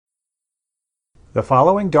The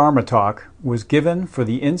following Dharma talk was given for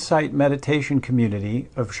the Insight Meditation Community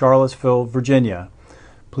of Charlottesville, Virginia.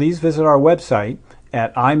 Please visit our website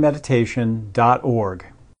at imeditation.org.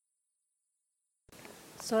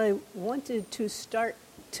 So I wanted to start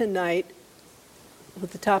tonight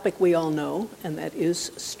with the topic we all know, and that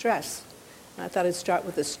is stress. I thought I'd start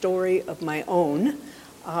with a story of my own.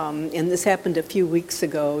 And this happened a few weeks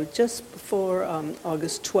ago, just before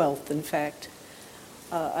August 12th, in fact.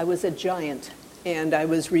 I was at Giant, and I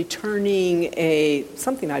was returning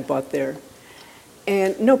something I bought there.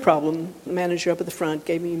 And no problem, the manager up at the front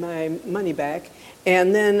gave me my money back.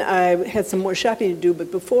 And then I had some more shopping to do, but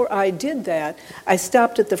before I did that, I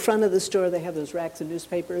stopped at the front of the store. They have those racks of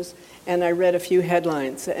newspapers, and I read a few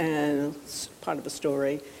headlines, and it's part of a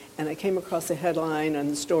story. And I came across a headline on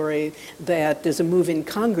the story that there's a move in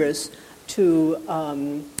Congress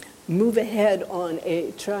to move ahead on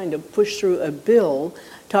trying to push through a bill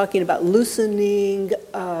talking about loosening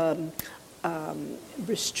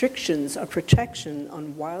restrictions or protection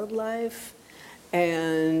on wildlife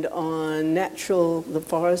and on the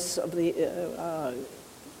forests of the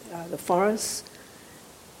forests.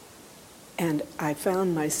 And I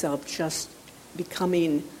found myself just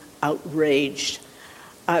becoming outraged.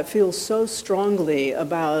 I feel so strongly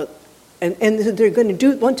about, and they're going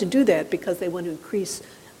to want to do that because they want to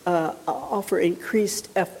offer increased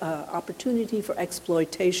opportunity for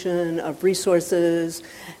exploitation of resources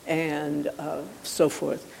and so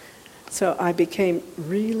forth. So I became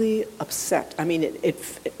really upset. I mean, I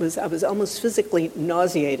was almost physically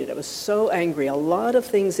nauseated. I was so angry. A lot of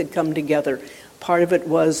things had come together. Part of it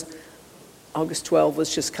was August 12th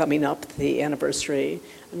was just coming up, the anniversary.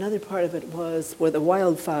 Another part of it was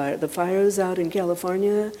the fires out in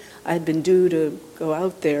California. I had been due to go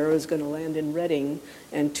out there. I was going to land in Redding,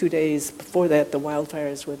 and 2 days before that, the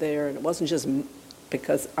wildfires were there. And it wasn't just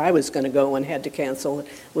because I was going to go and had to cancel. It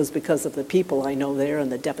was because of the people I know there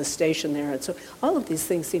and the devastation there. And so all of these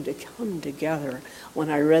things seemed to come together when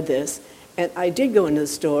I read this. And I did go into the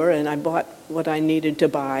store, and I bought what I needed to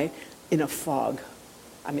buy in a fog.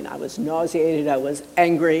 I mean, I was nauseated, I was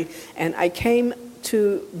angry, and I came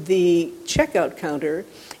to the checkout counter,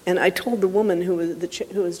 and I told the woman who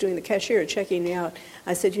was doing the cashier checking me out,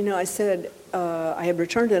 I said, I had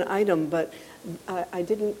returned an item, but I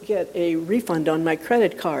didn't get a refund on my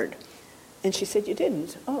credit card. And she said, you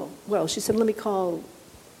didn't? Oh, well, she said, let me call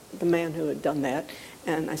the man who had done that.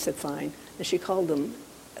 And I said, fine. And she called him,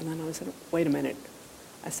 and then I said, wait a minute.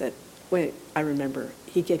 I said, wait, I remember.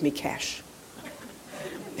 He gave me cash.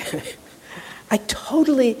 I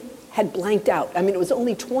totally had blanked out. I mean, it was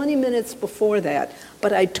only 20 minutes before that,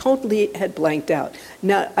 but I totally had blanked out.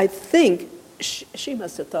 Now, I think she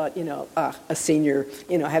must have thought, a senior,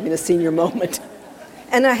 having a senior moment.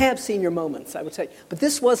 And I have senior moments, I would say. But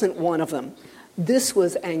this wasn't one of them. This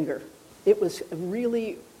was anger. It was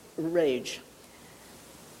really rage.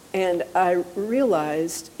 And I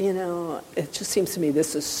realized, it just seems to me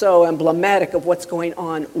this is so emblematic of what's going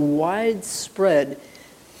on widespread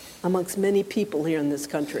amongst many people here in this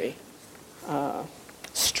country.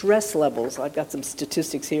 Stress levels, I've got some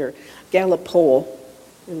statistics here. Gallup poll,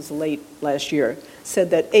 it was late last year,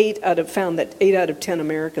 said that 8 out of 10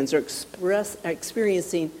 Americans are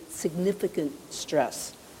experiencing significant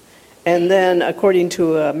stress. And then, according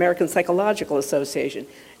to American Psychological Association,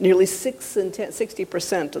 nearly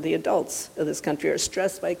 60% of the adults of this country are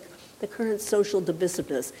stressed by the current social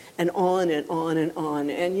divisiveness, and on and on and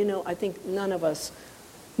on. And, I think none of us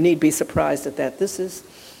need be surprised at that. This is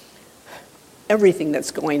everything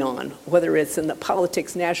that's going on, whether it's in the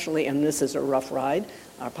politics nationally, and this is a rough ride,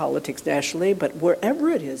 our politics nationally, but wherever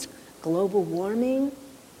it is, global warming,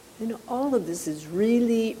 all of this is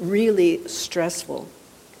really, really stressful.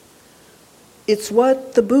 It's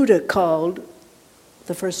what the Buddha called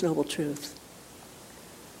the First Noble Truth.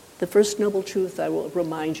 The First Noble Truth, I will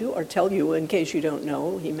remind you, or tell you in case you don't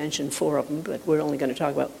know, he mentioned 4 of them, but we're only going to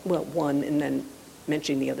talk about, one, and then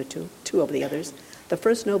mentioning the other two of the others. The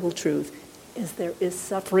First Noble Truth is there is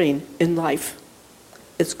suffering in life.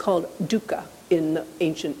 It's called dukkha in the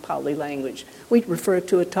ancient Pali language. We refer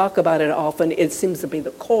to it, talk about it often. It seems to be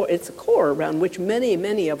the core. It's a core around which many,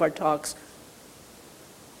 many of our talks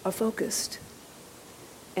are focused.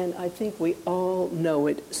 And I think we all know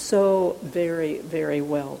it so very, very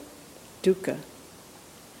well. Dukkha.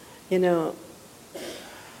 I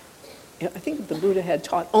think if the Buddha had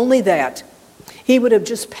taught only that, he would have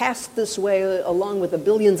just passed this way along with the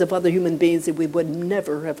billions of other human beings that we would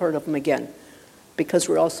never have heard of him again, because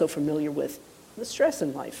we're all so familiar with the stress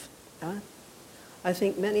in life. I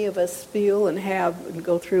think many of us feel and have and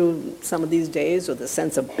go through some of these days with a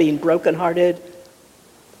sense of being brokenhearted,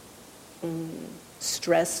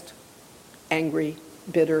 stressed, angry,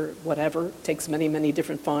 bitter, whatever. It takes many, many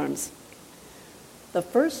different forms. The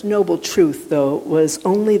first noble truth, though, was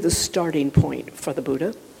only the starting point for the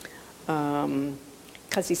Buddha,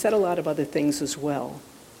 because he said a lot of other things as well.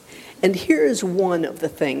 And here is one of the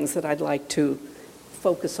things that I'd like to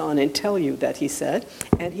focus on and tell you that he said.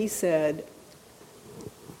 And he said,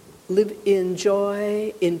 live in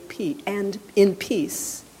joy, in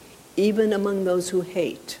peace, even among those who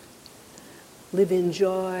hate. Live in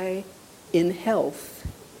joy, in health,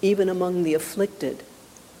 even among the afflicted.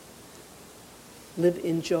 Live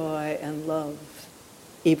in joy and love,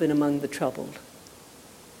 even among the troubled.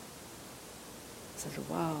 I said,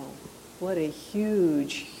 wow, what a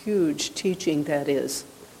huge, huge teaching that is.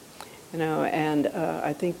 And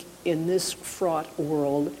I think in this fraught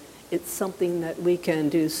world, it's something that we can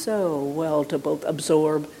do so well to both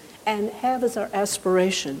absorb and have as our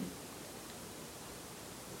aspiration.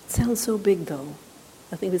 It sounds so big, though.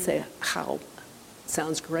 I think we say, how?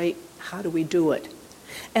 Sounds great. How do we do it?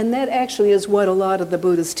 And that actually is what a lot of the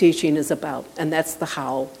Buddha's teaching is about, and that's the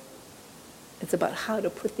how. It's about how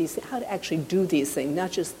to actually do these things,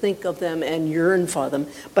 not just think of them and yearn for them,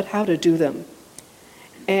 but how to do them.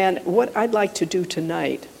 And what I'd like to do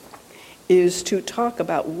tonight is to talk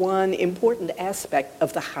about one important aspect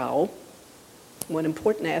of the how, one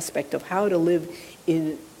important aspect of how to live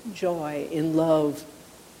in joy, in love,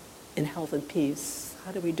 in health and peace.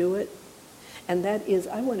 How do we do it? And that is,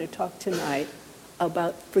 I want to talk tonight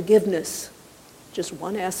about forgiveness, just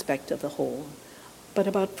one aspect of the whole, but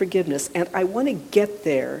about forgiveness. And I want to get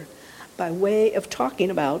there by way of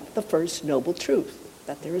talking about the first noble truth,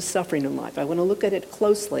 that there is suffering in life. I want to look at it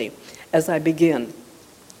closely as I begin.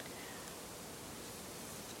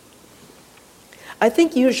 I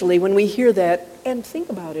think usually when we hear that and think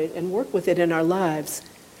about it and work with it in our lives,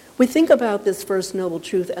 we think about this first noble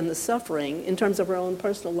truth and the suffering in terms of our own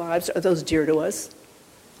personal lives. Are those dear to us?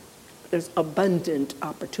 There's abundant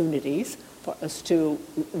opportunities for us to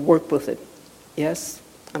work with it. Yes?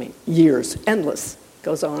 I mean, years, endless,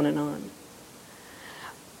 goes on and on.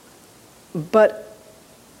 But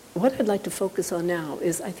what I'd like to focus on now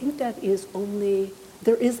is I think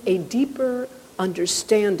there is a deeper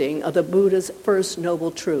understanding of the Buddha's first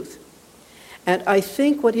noble truth. And I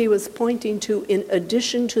think what he was pointing to, in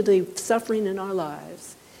addition to the suffering in our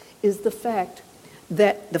lives, is the fact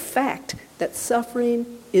that suffering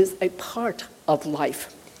is a part of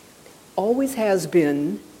life. Always has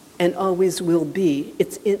been and always will be.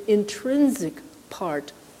 It's an intrinsic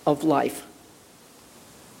part of life.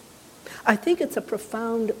 I think it's a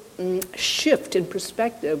profound shift in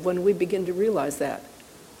perspective when we begin to realize that.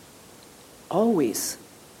 Always.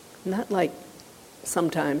 Not like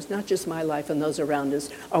sometimes, not just my life and those around us,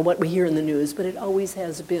 or what we hear in the news, but it always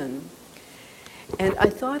has been. And I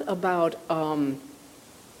thought about a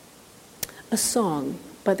song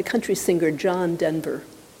by the country singer John Denver.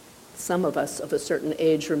 Some of us of a certain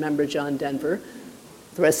age remember John Denver.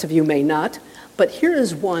 The rest of you may not. But here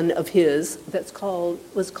is one of his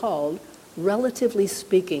was called Relatively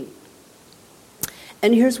Speaking.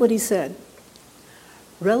 And here's what he said.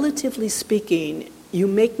 Relatively speaking, you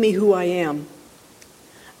make me who I am.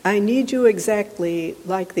 I need you exactly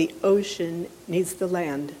like the ocean needs the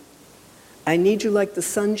land. I need you like the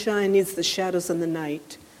sunshine needs the shadows in the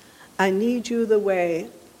night. I need you the way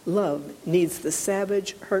love needs the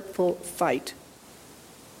savage, hurtful fight.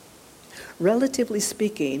 Relatively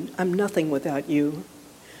speaking, I'm nothing without you.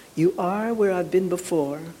 You are where I've been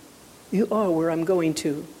before. You are where I'm going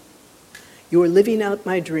to. You are living out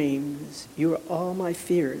my dreams. You are all my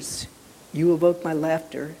fears. You evoke my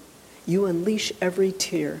laughter. You unleash every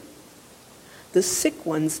tear. The sick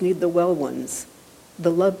ones need the well ones. The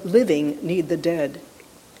living need the dead.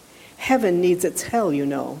 Heaven needs its hell, you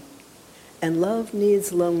know. And love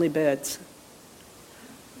needs lonely beds.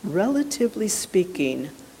 Relatively speaking,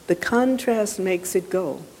 the contrast makes it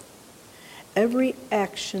go. Every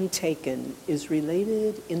action taken is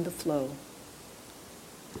related in the flow.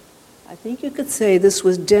 I think you could say this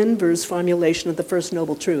was Denver's formulation of the first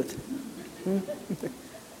noble truth.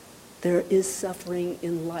 There is suffering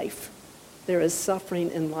in life. There is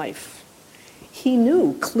suffering in life. He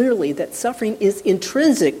knew clearly that suffering is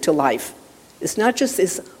intrinsic to life. It's not just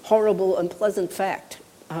this horrible, unpleasant fact.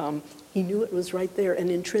 He knew it was right there and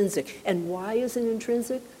intrinsic. And why is it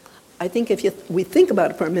intrinsic? I think if we think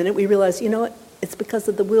about it for a minute, we realize, you know what? It's because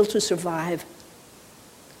of the will to survive.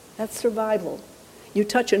 That's survival. You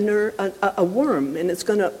touch a worm and it's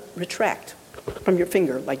going to retract from your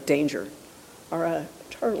finger like danger. Or a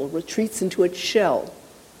turtle retreats into its shell.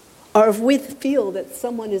 Or if we feel that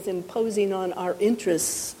someone is imposing on our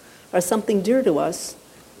interests or something dear to us,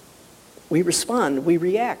 We respond, we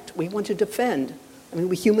react, we want to defend. I mean,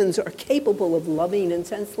 we humans are capable of loving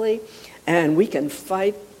intensely, and we can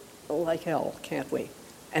fight like hell, can't we?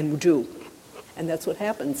 And do. And that's what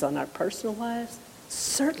happens on our personal lives.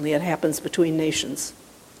 Certainly it happens between nations.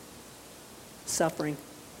 Suffering.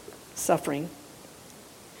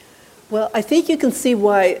 Well, I think you can see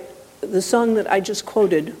why the song that I just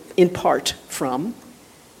quoted, in part from,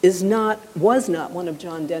 was not one of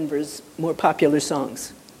John Denver's more popular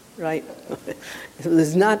songs, right? It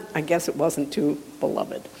was not, I guess it wasn't too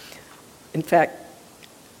beloved. In fact,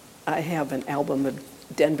 I have an album of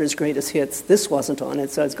Denver's greatest hits. This wasn't on it,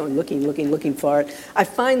 so I was going looking for it. I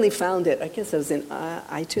finally found it. I guess it was in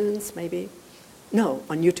iTunes, maybe? No,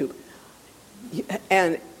 on YouTube.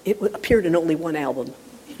 And it appeared in only one album.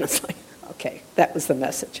 It's like, okay, that was the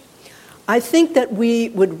message. I think that we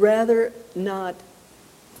would rather not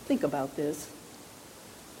think about this,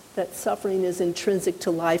 that suffering is intrinsic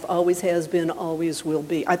to life, always has been, always will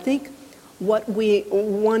be. I think what we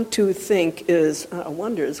want to think is,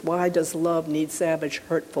 wonders, why does love need savage,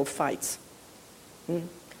 hurtful fights?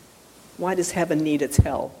 Why does heaven need its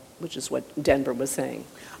hell? Which is what Denver was saying.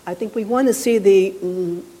 I think we want to see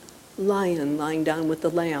the lion lying down with the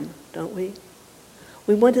lamb, don't we?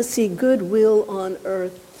 We want to see goodwill on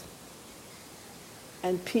earth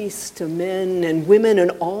and peace to men and women and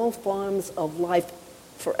all forms of life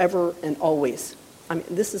forever and always. I mean,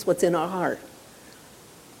 this is what's in our heart.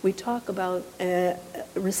 We talk about,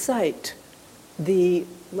 recite the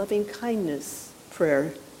loving kindness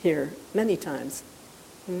prayer here many times.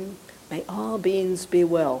 May all beings be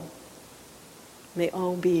well. May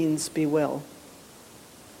all beings be well.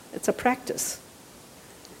 It's a practice.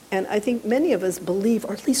 And I think many of us believe,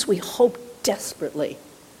 or at least we hope desperately,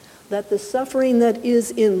 that the suffering that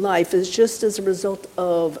is in life is just as a result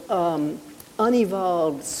of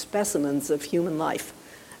unevolved specimens of human life.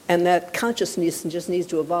 And that consciousness just needs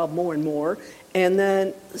to evolve more and more, and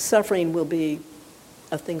then suffering will be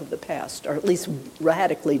a thing of the past, or at least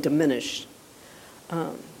radically diminished.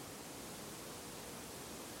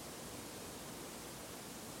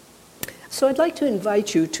 So I'd like to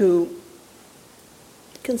invite you to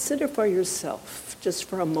consider for yourself, just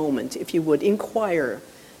for a moment, if you would, inquire,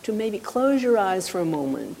 to maybe close your eyes for a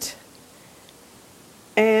moment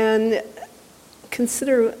and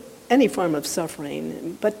consider any form of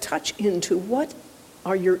suffering, but touch into what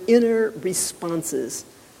are your inner responses,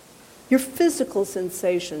 your physical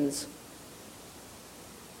sensations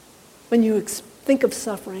when you think of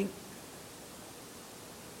suffering.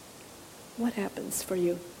 What happens for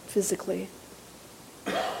you physically?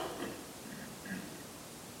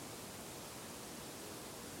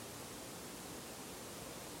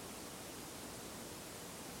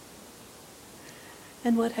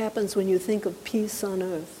 And what happens when you think of peace on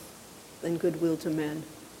earth and goodwill to men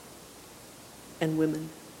and women?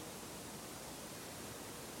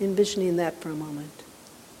 Envisioning that for a moment.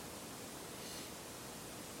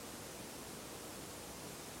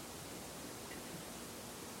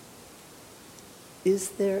 Is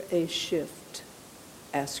there a shift,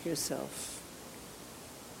 ask yourself,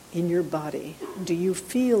 in your body? Do you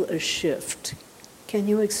feel a shift? Can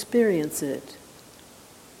you experience it?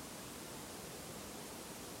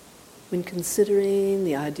 When considering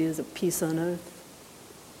the ideas of peace on earth,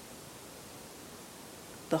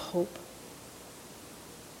 the hope,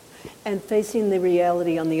 and facing the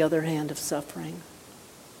reality, on the other hand, of suffering.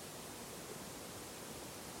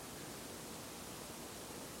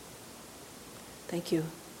 Thank you.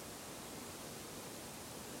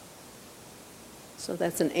 So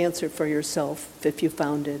that's an answer for yourself if you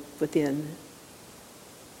found it within.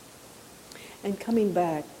 And coming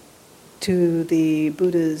back to the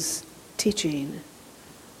Buddha's teaching,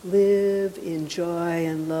 live in joy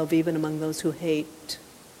and love even among those who hate.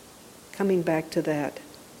 Coming back to that,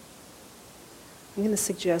 I'm going to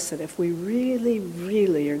suggest that if we really,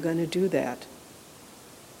 really are going to do that,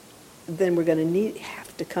 then we're going to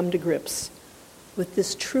have to come to grips with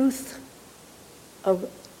this truth of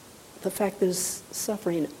the fact there's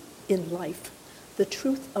suffering in life, the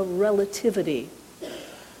truth of relativity,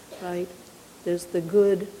 right? There's the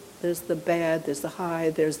good, there's the bad, there's the high,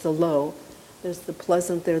 there's the low, there's the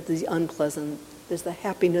pleasant, there's the unpleasant, there's the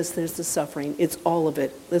happiness, there's the suffering. It's all of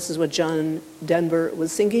it. This is what John Denver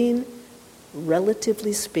was singing.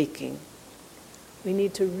 Relatively speaking, we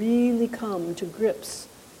need to really come to grips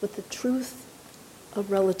with the truth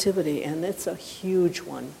of relativity, and it's a huge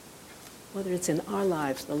one. Whether it's in our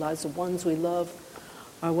lives, the lives of ones we love,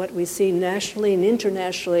 or what we see nationally and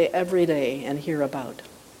internationally every day and hear about.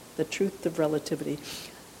 The truth of relativity.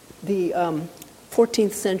 The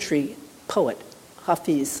 14th century poet,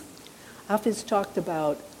 Hafiz talked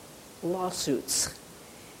about lawsuits.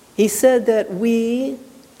 He said that we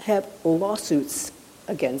have lawsuits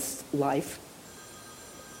against life.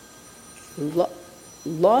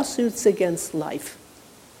 Lawsuits against life.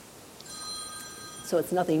 So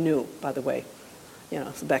it's nothing new, by the way. You know,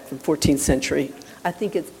 it's back from 14th century. I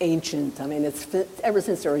think it's ancient. I mean, it's ever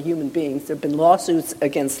since there are human beings, there have been lawsuits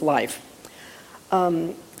against life.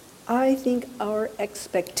 I think our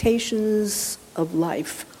expectations of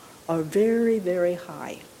life are very, very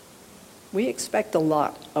high. We expect a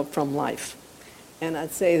lot from life. And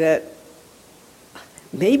I'd say that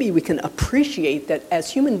maybe we can appreciate that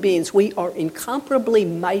as human beings, we are incomparably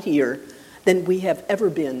mightier than we have ever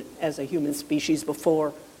been as a human species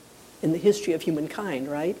before in the history of humankind,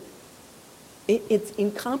 right? It's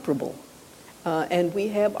incomparable. And we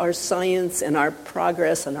have our science and our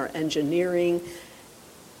progress and our engineering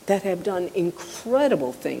that have done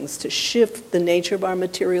incredible things to shift the nature of our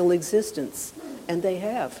material existence. And they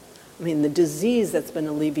have. I mean, the disease that's been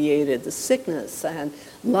alleviated, the sickness, and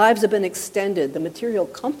lives have been extended, the material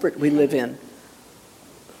comfort we live in.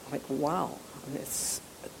 Like, wow, it's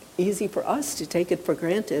easy for us to take it for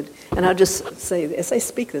granted. And I'll just say, as I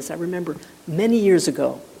speak this, I remember many years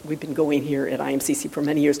ago, we've been going here at IMCC for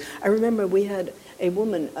many years, I remember we had a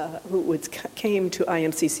woman who came to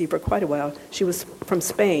IMCC for quite a while. She was from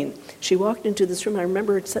Spain. She walked into this room. I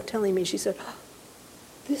remember her telling me, she said, oh,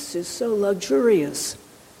 this is so luxurious.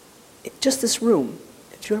 Just this room.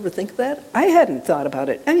 Did you ever think of that? I hadn't thought about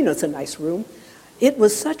it. I mean, it's a nice room. It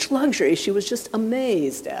was such luxury. She was just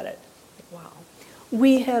amazed at it. Wow.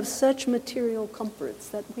 We have such material comforts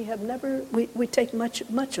that we have never, we take much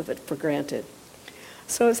of it for granted.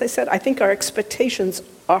 So as I said, I think our expectations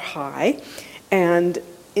are high. And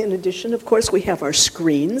in addition, of course, we have our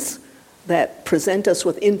screens that present us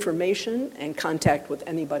with information and contact with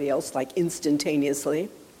anybody else, like instantaneously.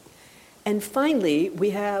 And finally,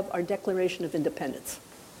 we have our Declaration of Independence.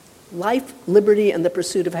 Life, liberty, and the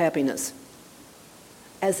pursuit of happiness.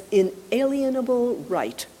 As inalienable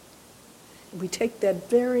right. We take that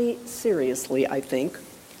very seriously, I think.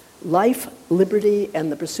 Life, liberty,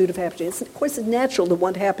 and the pursuit of happiness. Of course, it's natural to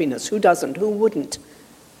want happiness. Who doesn't? Who wouldn't?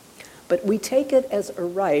 But we take it as a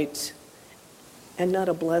right and not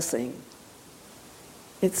a blessing.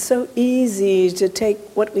 It's so easy to take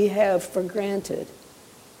what we have for granted,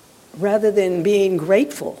 rather than being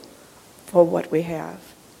grateful for what we have.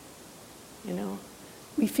 You know,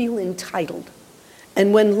 we feel entitled.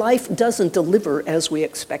 And when life doesn't deliver as we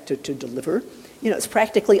expect it to deliver, you know, it's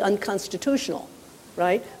practically unconstitutional,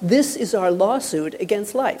 right? This is our lawsuit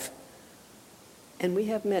against life. And we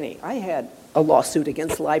have many. I had a lawsuit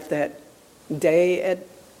against life that day at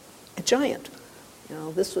Giant. You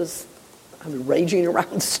know, this was, I was raging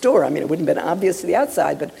around the store. I mean, it wouldn't have been obvious to the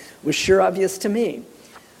outside, but it was sure obvious to me.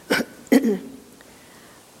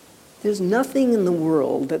 There's nothing in the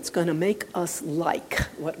world that's going to make us like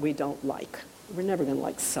what we don't like. We're never going to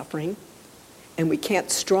like suffering, and we can't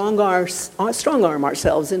strong-arm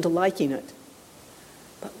ourselves into liking it.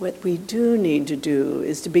 But what we do need to do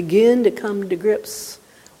is to begin to come to grips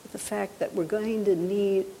with the fact that we're going to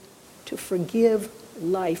need to forgive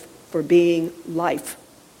life for being life,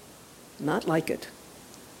 not like it,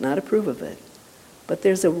 not approve of it. But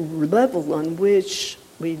there's a level on which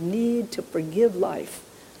we need to forgive life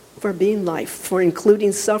for being life, for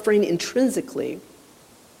including suffering intrinsically,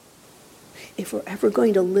 if we're ever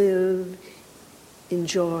going to live in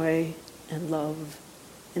joy and love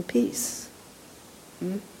and peace.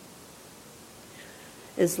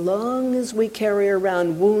 As long as we carry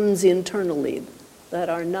around wounds internally that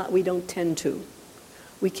are not, we don't tend to,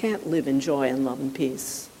 we can't live in joy and love and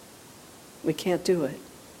peace. We can't do it.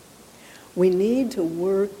 We need to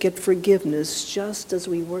work at forgiveness just as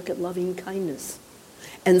we work at loving kindness.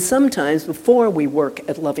 And sometimes before we work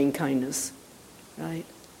at loving kindness, right?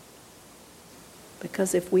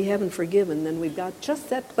 Because if we haven't forgiven, then we've got just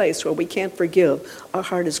that place where we can't forgive. Our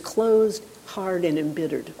heart is closed, hard, and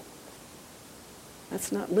embittered.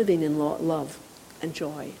 That's not living in love and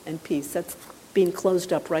joy and peace. That's being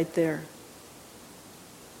closed up right there.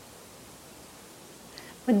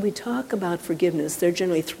 When we talk about forgiveness, there are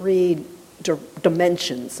generally three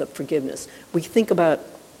dimensions of forgiveness. We think about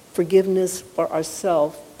forgiveness for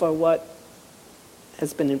ourselves, for what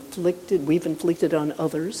has been inflicted, we've inflicted on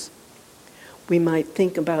others. We might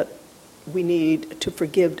think about we need to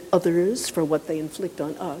forgive others for what they inflict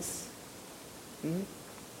on us.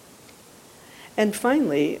 And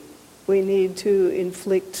finally, we need to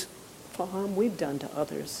inflict for harm we've done to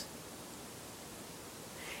others.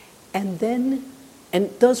 And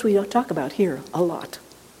those we don't talk about here a lot.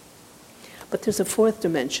 But there's a fourth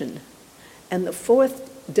dimension. And the fourth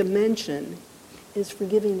dimension is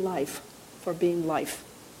forgiving life for being life.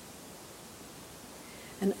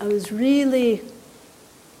 And I was really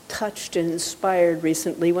touched and inspired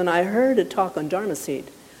recently when I heard a talk on Dharma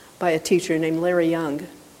Seed by a teacher named Larry Young.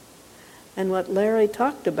 And what Larry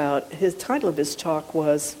talked about, his title of his talk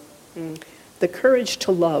was The Courage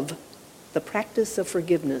to Love, the Practice of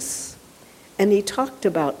Forgiveness. And he talked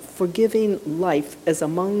about forgiving life as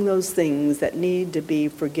among those things that need to be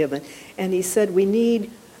forgiven. And he said we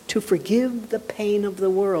need to forgive the pain of the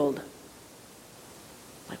world.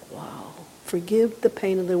 Like, wow, forgive the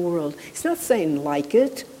pain of the world. He's not saying like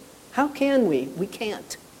it. How can we? We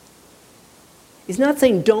can't. He's not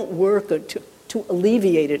saying don't work to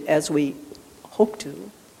alleviate it as we hope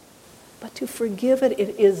to, but to forgive it.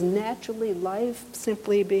 It is naturally life,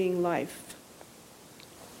 simply being life.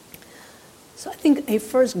 So I think a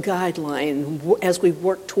first guideline, as we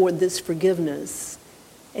work toward this forgiveness,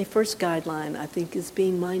 a first guideline, I think, is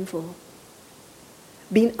being mindful.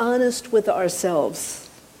 Being honest with ourselves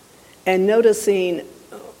and noticing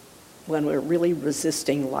when we're really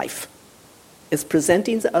resisting life. It's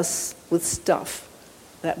presenting us with stuff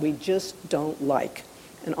that we just don't like.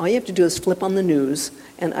 And all you have to do is flip on the news,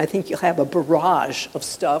 and I think you'll have a barrage of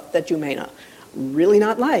stuff that you may not really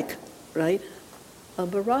not like, right? A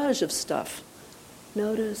barrage of stuff.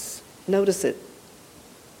 Notice it.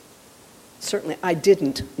 Certainly, I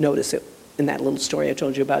didn't notice it in that little story I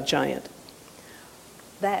told you about Giant.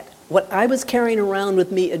 That, what I was carrying around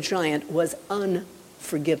with me at Giant was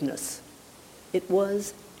unforgiveness. It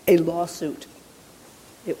was a lawsuit.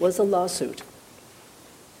 It was a lawsuit.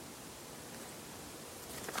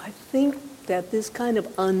 I think that this kind of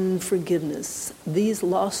unforgiveness, these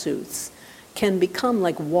lawsuits, can become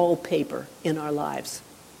like wallpaper in our lives.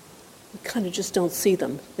 We kind of just don't see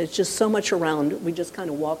them. There's just so much around, we just kind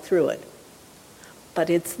of walk through it. But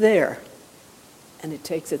it's there, and it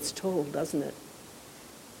takes its toll, doesn't it?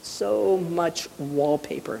 So much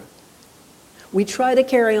wallpaper. We try to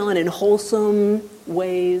carry on in wholesome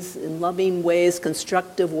ways, in loving ways,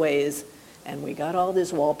 constructive ways, and we got all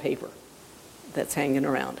this wallpaper that's hanging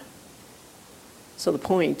around. So the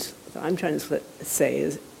point that I'm trying to say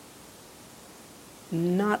is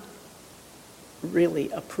not really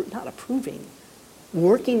not approving,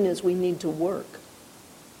 working as we need to work,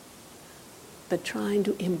 but trying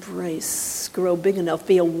to embrace, grow big enough,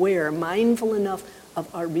 be aware, mindful enough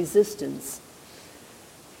of our resistance.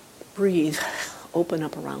 Breathe, open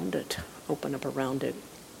up around it, open up around it.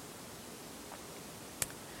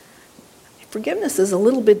 Forgiveness is a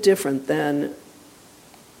little bit different than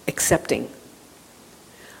accepting.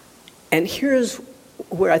 And here's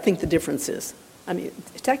where I think the difference is. I mean,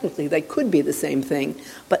 technically, they could be the same thing.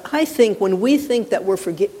 But I think when we think that we're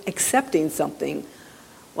accepting something,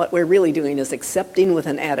 what we're really doing is accepting with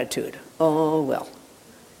an attitude. Oh, well,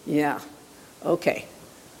 yeah, okay,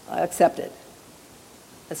 I accept it.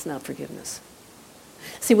 That's not forgiveness.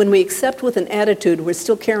 See, when we accept with an attitude, we're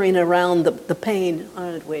still carrying around the pain,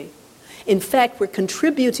 aren't we? In fact, we're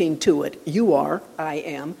contributing to it. You are, I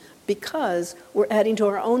am, because we're adding to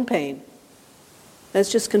our own pain. That's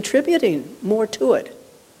just contributing more to it.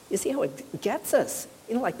 You see how it gets us?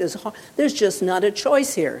 You know, like there's just not a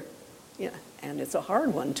choice here. Yeah, and it's a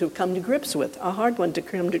hard one to come to grips with, I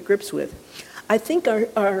think our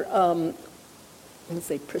let's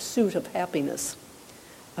say, pursuit of happiness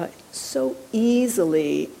so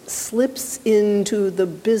easily slips into the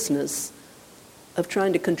business of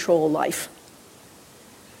trying to control life.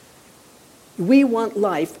 We want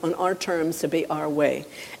life on our terms to be our way.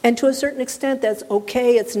 And to a certain extent, that's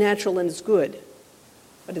okay, it's natural, and it's good.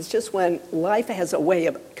 But it's just when life has a way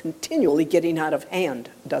of continually getting out of hand,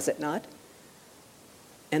 does it not?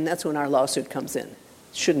 And that's when our lawsuit comes in. It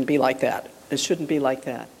shouldn't be like that. It shouldn't be like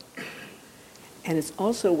that. And it's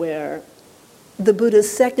also where the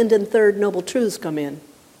Buddha's second and third noble truths come in.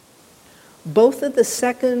 Both of the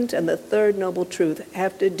second and the third noble truth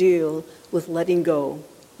have to deal with letting go,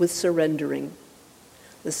 with surrendering.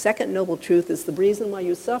 The second noble truth is the reason why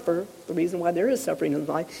you suffer, the reason why there is suffering in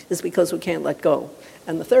life, is because we can't let go.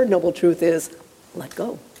 And the third noble truth is let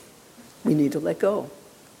go. We need to let go.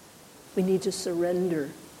 We need to surrender.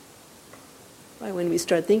 Right, when we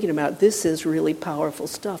start thinking about this is really powerful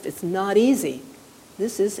stuff. It's not easy.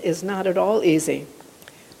 This is not at all easy.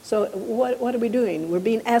 So what are we doing? We're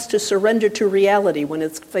being asked to surrender to reality when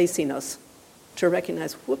it's facing us, to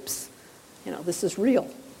recognize, whoops, this is real.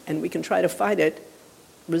 And we can try to fight it,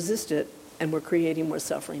 resist it, and we're creating more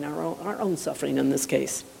suffering, our own suffering in this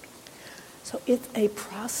case. So it's a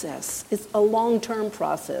process. It's a long-term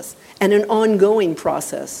process and an ongoing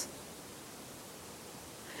process.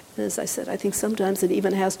 And as I said, I think sometimes it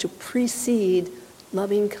even has to precede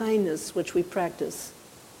Loving kindness, which we practice.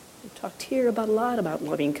 We talked here a lot about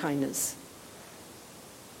loving kindness.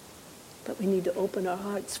 But we need to open our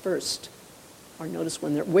hearts first, or notice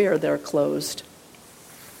where they're closed.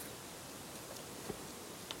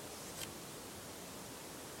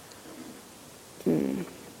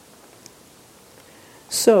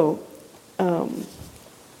 So,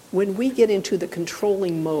 when we get into the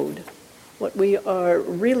controlling mode, what we are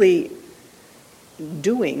really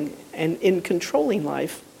doing and in controlling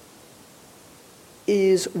life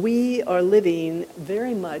is we are living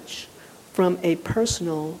very much from a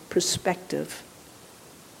personal perspective,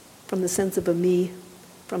 from the sense of a me,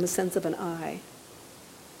 from a sense of an I.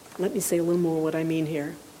 Let me say a little more what I mean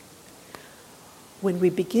here. When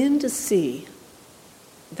we begin to see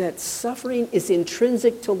that suffering is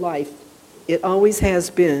intrinsic to life, it always has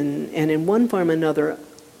been, and in one form or another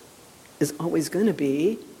is always going to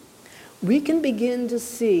be, we can begin to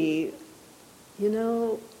see,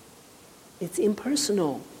 it's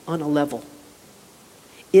impersonal on a level.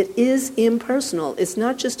 It is impersonal. It's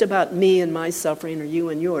not just about me and my suffering or you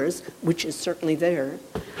and yours, which is certainly there,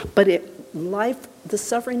 but the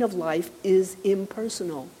suffering of life is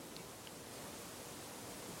impersonal.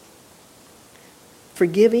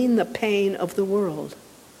 Forgiving the pain of the world.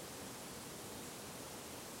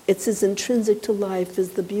 It's as intrinsic to life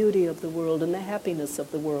as the beauty of the world and the happiness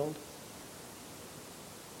of the world.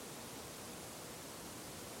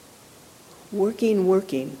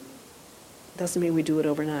 Working doesn't mean we do it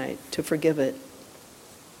overnight, to forgive it.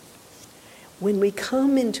 When we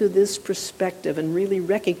come into this perspective and really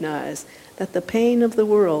recognize that the pain of the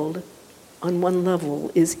world on one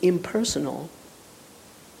level is impersonal,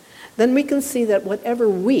 then we can see that whatever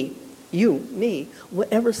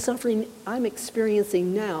whatever suffering I'm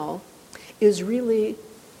experiencing now is really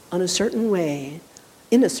in a certain way,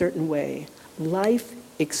 life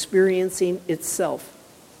experiencing itself.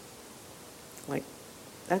 Like,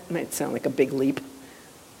 that might sound like a big leap,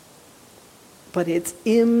 but it's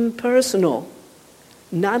impersonal.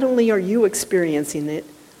 Not only are you experiencing it,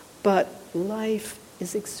 but life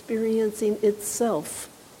is experiencing itself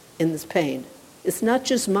in this pain. It's not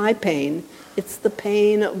just my pain, it's the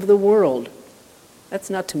pain of the world. That's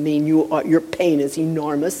not to mean your pain is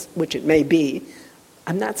enormous, which it may be.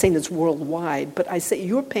 I'm not saying it's worldwide, but I say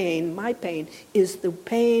your pain, my pain, is the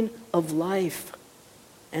pain of life.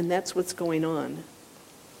 And that's what's going on.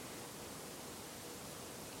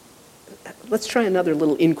 Let's try another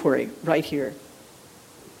little inquiry right here.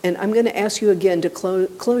 And I'm going to ask you again to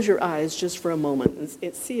close your eyes just for a moment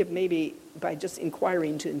and see if maybe by just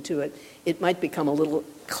inquiring into it, it might become a little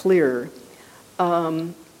clearer.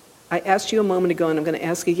 I asked you a moment ago, and I'm going to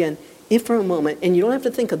ask again, if for a moment, and you don't have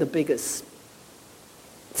to think of the biggest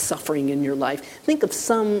suffering in your life, think of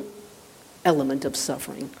some element of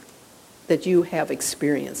suffering that you have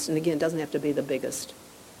experienced. And again, it doesn't have to be the biggest.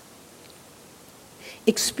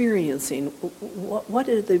 Experiencing, how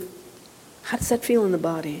does that feel in the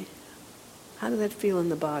body? How does that feel in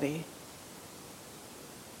the body?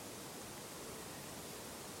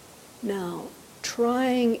 Now,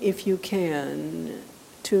 trying, if you can,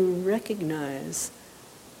 to recognize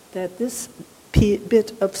that this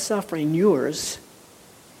bit of suffering, yours,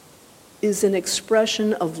 is an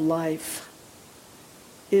expression of life,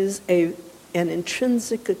 is an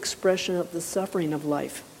intrinsic expression of the suffering of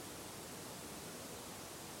life.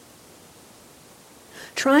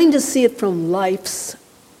 Trying to see it from life's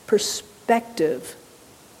perspective.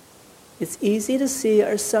 It's easy to see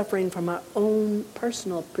our suffering from our own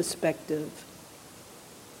personal perspective.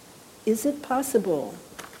 Is it possible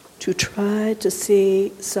to try to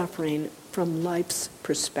see suffering from life's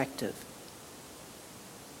perspective?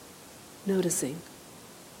 Noticing.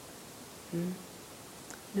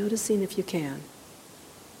 Noticing if you can.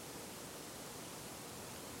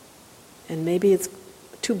 And maybe it's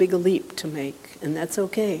too big a leap to make, and that's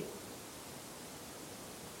okay.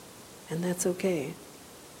 And that's okay.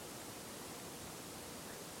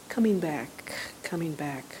 Coming back.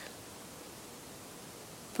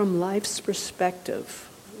 From life's perspective,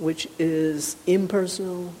 which is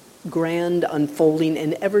impersonal, grand, unfolding,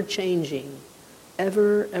 and ever-changing.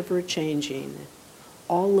 Ever-changing.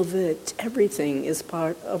 All of it, everything is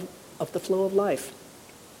part of the flow of life.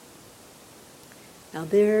 Now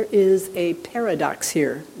there is a paradox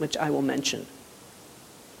here, which I will mention.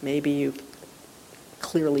 Maybe you've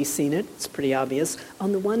clearly seen it, it's pretty obvious.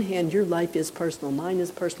 On the one hand, your life is personal, mine is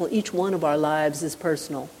personal, each one of our lives is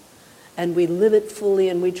personal. And we live it fully,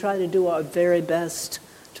 and we try to do our very best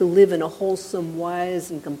to live in a wholesome, wise,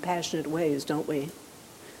 and compassionate ways, don't we?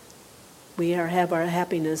 We have our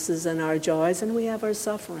happinesses and our joys, and we have our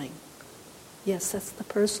suffering. Yes, that's the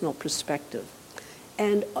personal perspective.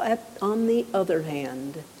 And on the other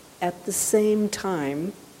hand, at the same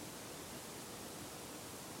time,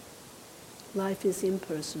 life is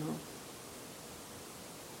impersonal.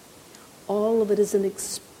 All of it is an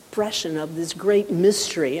expression of this great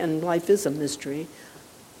mystery, and life is a mystery,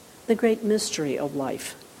 the great mystery of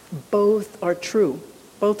life. Both are true.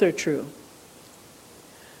 Both are true.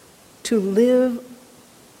 To live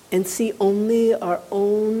and see only our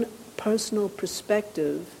own personal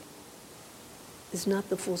perspective is not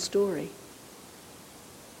the full story.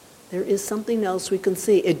 There is something else we can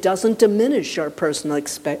see. It doesn't diminish our personal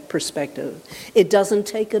perspective. It doesn't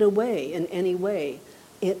take it away in any way.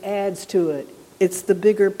 It adds to it. It's the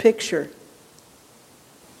bigger picture.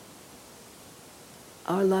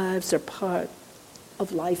 Our lives are part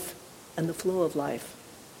of life and the flow of life,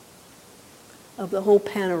 of the whole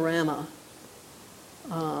panorama.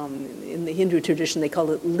 In the Hindu tradition, they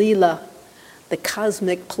call it Leela, the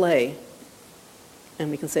cosmic play. And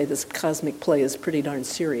we can say this cosmic play is pretty darn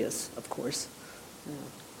serious, of course.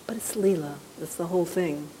 But it's Leela. It's the whole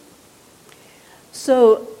thing.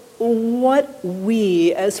 So what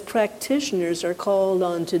we as practitioners are called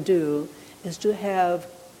on to do is to have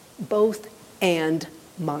both and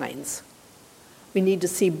minds. We need to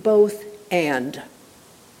see both and.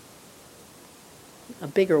 A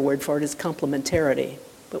bigger word for it is complementarity,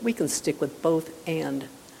 but we can stick with both and.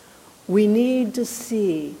 We need to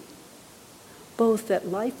see both that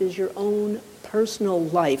life is your own personal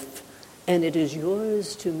life, and it is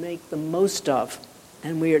yours to make the most of,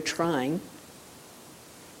 and we are trying,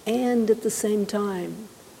 and at the same time,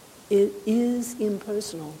 it is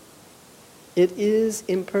impersonal. It is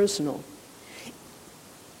impersonal.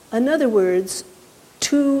 In other words,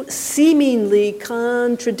 two seemingly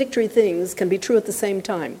contradictory things can be true at the same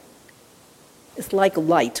time. It's like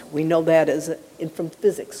light. We know that from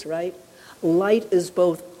physics, right? Light is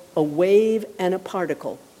both a wave and a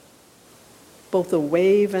particle. Both a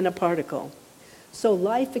wave and a particle. So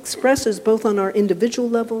life expresses both on our individual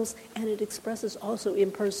levels, and it expresses also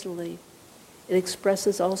impersonally. It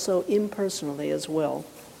expresses also impersonally as well.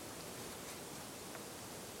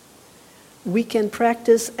 We can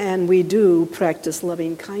practice, and we do practice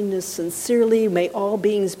loving kindness sincerely. May all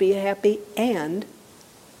beings be happy, and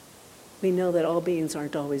we know that all beings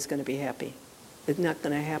aren't always going to be happy. It's not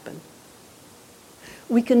going to happen.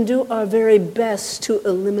 We can do our very best to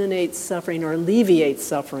eliminate suffering or alleviate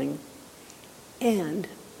suffering, and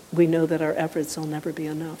we know that our efforts will never be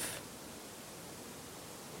enough.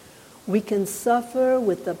 We can suffer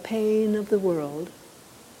with the pain of the world,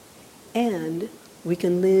 and we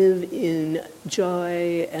can live in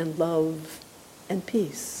joy and love and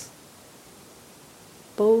peace.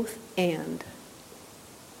 Both and.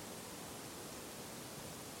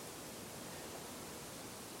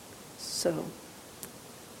 So,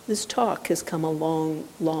 this talk has come a long,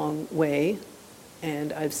 long way,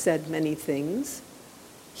 and I've said many things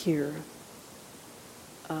here.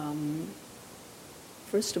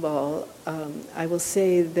 First of all, I will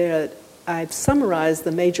say that I've summarized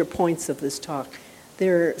the major points of this talk.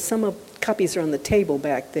 Copies are on the table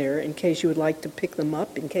back there in case you would like to pick them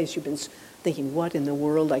up, in case you've been thinking, what in the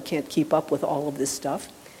world, I can't keep up with all of this stuff.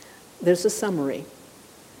 There's a summary.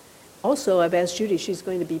 Also, I've asked Judy, she's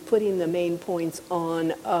going to be putting the main points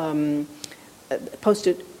on,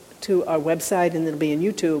 posted to our website, and it'll be on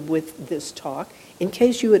YouTube with this talk, in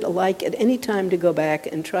case you would like at any time to go back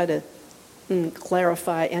and try to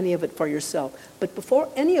clarify any of it for yourself. But before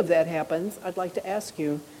any of that happens, I'd like to ask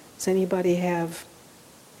you, does anybody have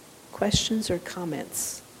questions or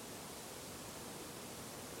comments?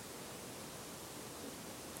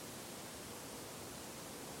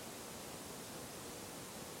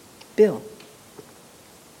 Bill.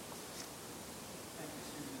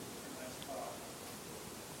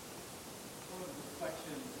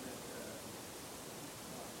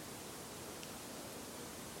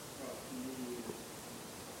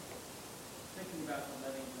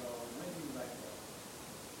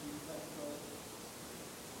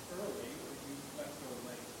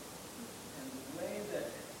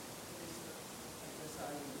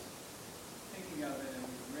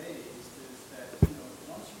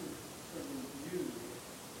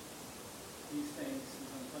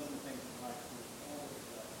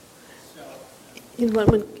 You know, I'm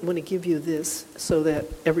going to give you this so that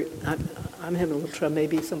I'm having a little trouble.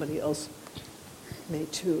 Maybe somebody else may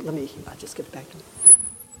too. I'll just get it back to me.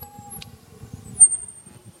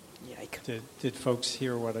 Yike. Did folks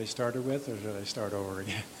hear what I started with, or should I start over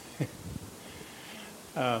again?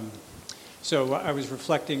 So I was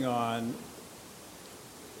reflecting on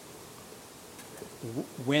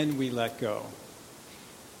when we let go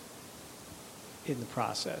in the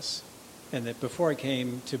process. and that before I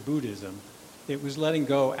came to Buddhism, it was letting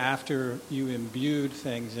go after you imbued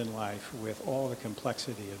things in life with all the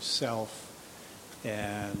complexity of self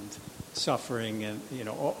and suffering, and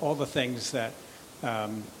all the things that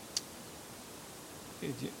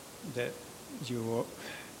that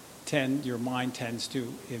your mind tends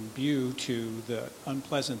to imbue to the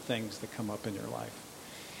unpleasant things that come up in your life.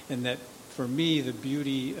 And that for me, the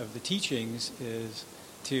beauty of the teachings is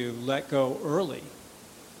to let go early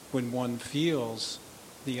when one feels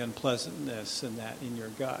the unpleasantness and that in your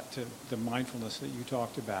gut, to the mindfulness that you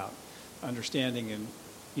talked about, understanding and,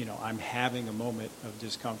 I'm having a moment of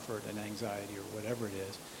discomfort and anxiety or whatever it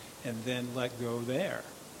is, and then let go there.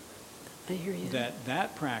 I hear you.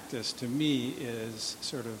 That practice to me is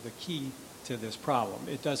sort of the key to this problem.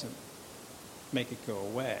 It doesn't make it go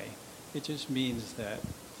away. It just means that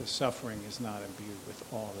the suffering is not imbued with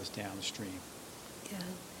all this downstream. Yeah.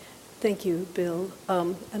 Thank you, Bill.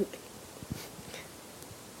 I'm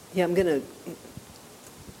going to,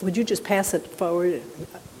 would you just pass it forward?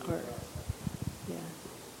 Or, yeah.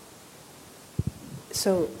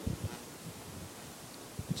 So,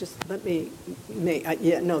 just let me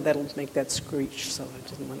that'll make that screech, so I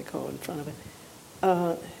didn't want to go in front of it.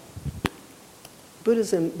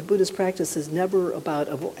 Buddhism, the Buddhist practice is never about,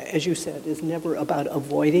 as you said, is never about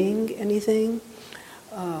avoiding anything.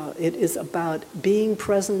 It is about being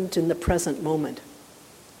present in the present moment.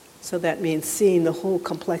 So that means seeing the whole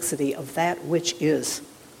complexity of that which is.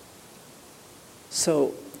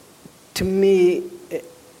 So to me,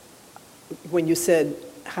 when you said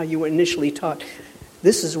how you were initially taught,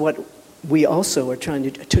 this is what we also are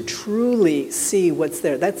trying to truly see what's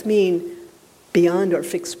there. That's mean beyond our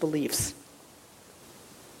fixed beliefs.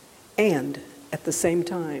 And at the same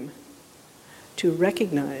time, to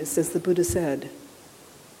recognize, as the Buddha said,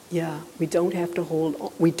 yeah, we don't have to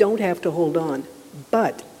hold on,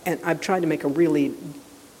 but, and I've tried to make a really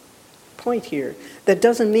point here, that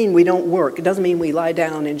doesn't mean we don't work. It doesn't mean we lie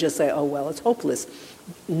down and just say, oh, well, it's hopeless.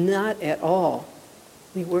 Not at all.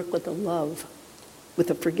 We work with the love, with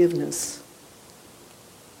the forgiveness.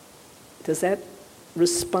 Does that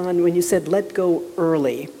respond when you said let go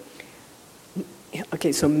early?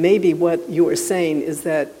 Okay, so maybe what you were saying is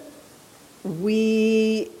that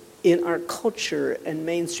we, in our culture and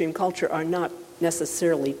mainstream culture, are not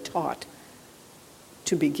necessarily taught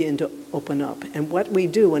to begin to open up. And what we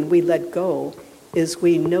do when we let go is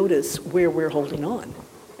we notice where we're holding on.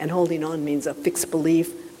 And holding on means a fixed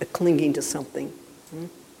belief, a clinging to something. We don't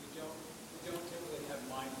typically have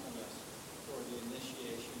mindfulness for the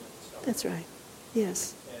initiation of the suffering. That's right.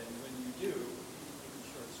 Yes. And when you do, you can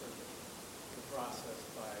short circuit the process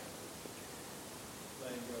by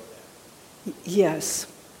letting go of that. Yes.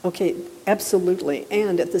 Okay, absolutely.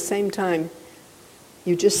 And at the same time,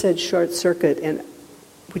 you just said short circuit, and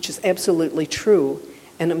which is absolutely true.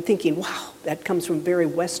 And I'm thinking, wow, that comes from very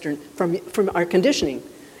Western, from our conditioning.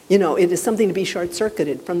 It is something to be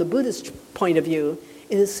short-circuited. From the Buddhist point of view,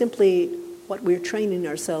 it is simply what we're training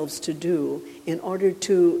ourselves to do in order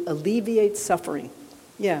to alleviate suffering.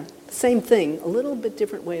 Yeah, same thing, a little bit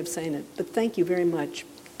different way of saying it. But thank you very much.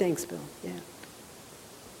 Thanks, Bill. Yeah.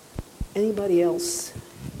 Anybody else?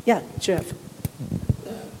 Yeah, Jeff.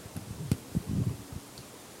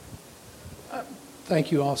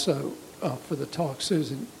 Thank you also for the talk,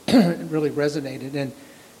 Susan. It really resonated. And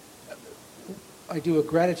I do a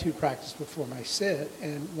gratitude practice before I sit,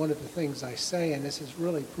 and one of the things I say, and this has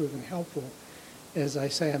really proven helpful, is I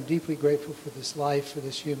say I'm deeply grateful for this life, for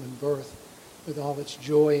this human birth, with all its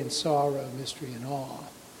joy and sorrow, mystery and awe.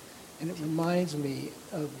 And it reminds me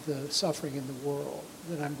of the suffering in the world,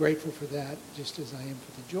 that I'm grateful for that just as I am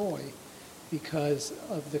for the joy, because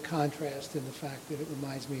of the contrast and the fact that it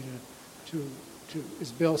reminds me to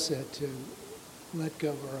as Bill said, to let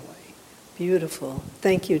go early. Beautiful.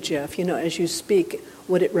 Thank you, Jeff. As you speak,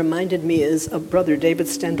 what it reminded me is of Brother David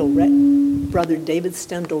Stendal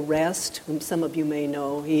Rast, whom some of you may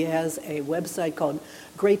know. He has a website called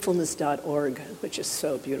gratefulness.org, which is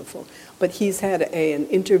so beautiful. But he's had an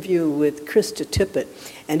interview with Krista Tippett,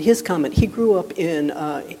 and his comment, he grew up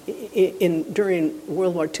during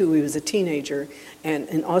World War II, he was a teenager, and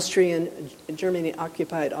Germany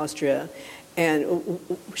occupied Austria, and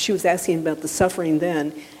she was asking about the suffering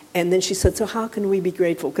then. And then she said, so how can we be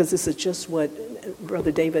grateful? Because this is just what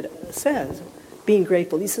Brother David says, being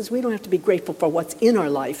grateful. He says we don't have to be grateful for what's in our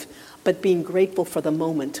life, but being grateful for the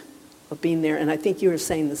moment of being there. And I think you were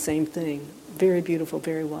saying the same thing. Very beautiful,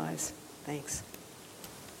 very wise. Thanks.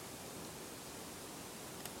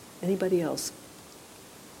 Anybody else?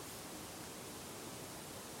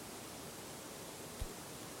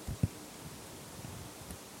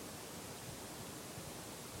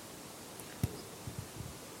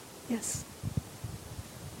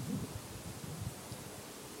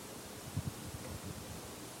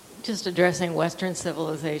 Just addressing Western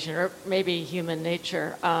civilization, or maybe human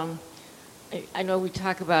nature. I know we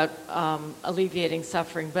talk about alleviating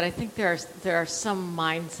suffering, but I think there are some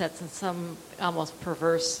mindsets and some almost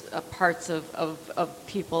perverse parts of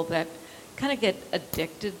people that kind of get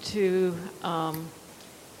addicted to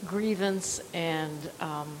grievance and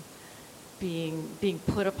being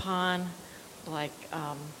put upon, like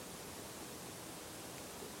I'm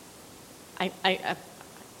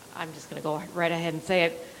just going to go right ahead and say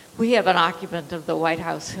it. We have an occupant of the White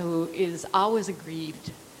House who is always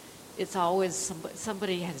aggrieved. It's always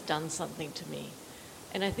somebody has done something to me.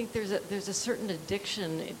 And I think there's a certain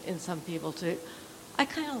addiction in some people to, I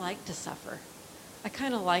kind of like to suffer. I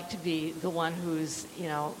kind of like to be the one who's,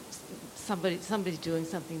 somebody's doing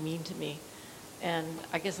something mean to me. And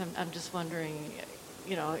I guess I'm just wondering,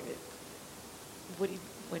 what do you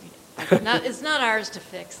it's not ours to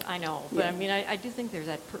fix, I know. But I mean, I do think there's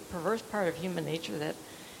that perverse part of human nature that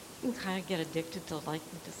you can kind of get addicted to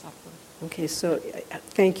liking to suffer. Okay, so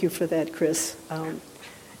thank you for that, Chris.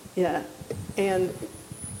 Yeah, and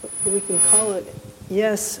we can call it,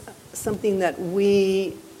 yes, something that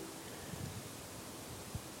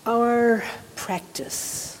our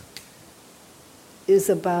practice is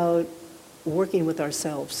about working with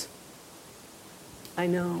ourselves. I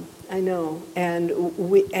know. And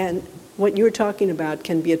what you're talking about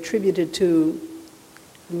can be attributed to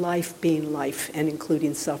life being life and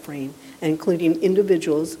including suffering, and including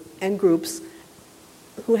individuals and groups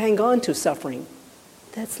who hang on to suffering.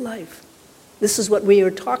 That's life. This is what we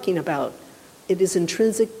are talking about. It is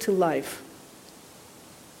intrinsic to life.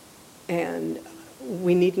 And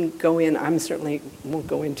we needn't go in, I certainly won't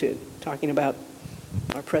go into talking about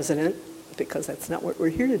our president, because that's not what we're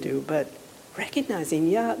here to do, but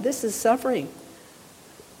recognizing, this is suffering.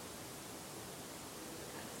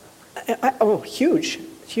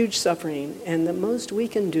 Huge suffering. And the most we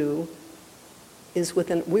can do is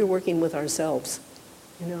we're working with ourselves.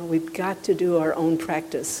 We've got to do our own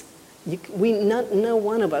practice. No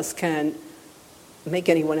one of us can make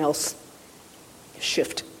anyone else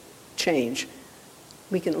shift, change.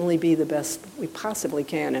 We can only be the best we possibly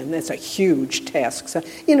can, and that's a huge task. So,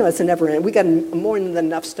 it's a never end. We got more than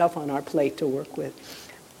enough stuff on our plate to work with.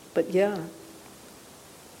 But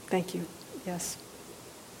thank you. Yes.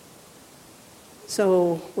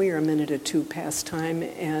 So we are a minute or two past time,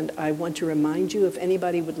 and I want to remind you, if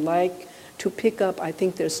anybody would like to pick up, I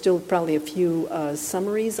think there's still probably a few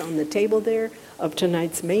summaries on the table there of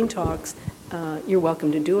tonight's main talks. You're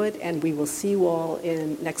welcome to do it, and we will see you all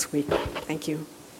in next week. Thank you.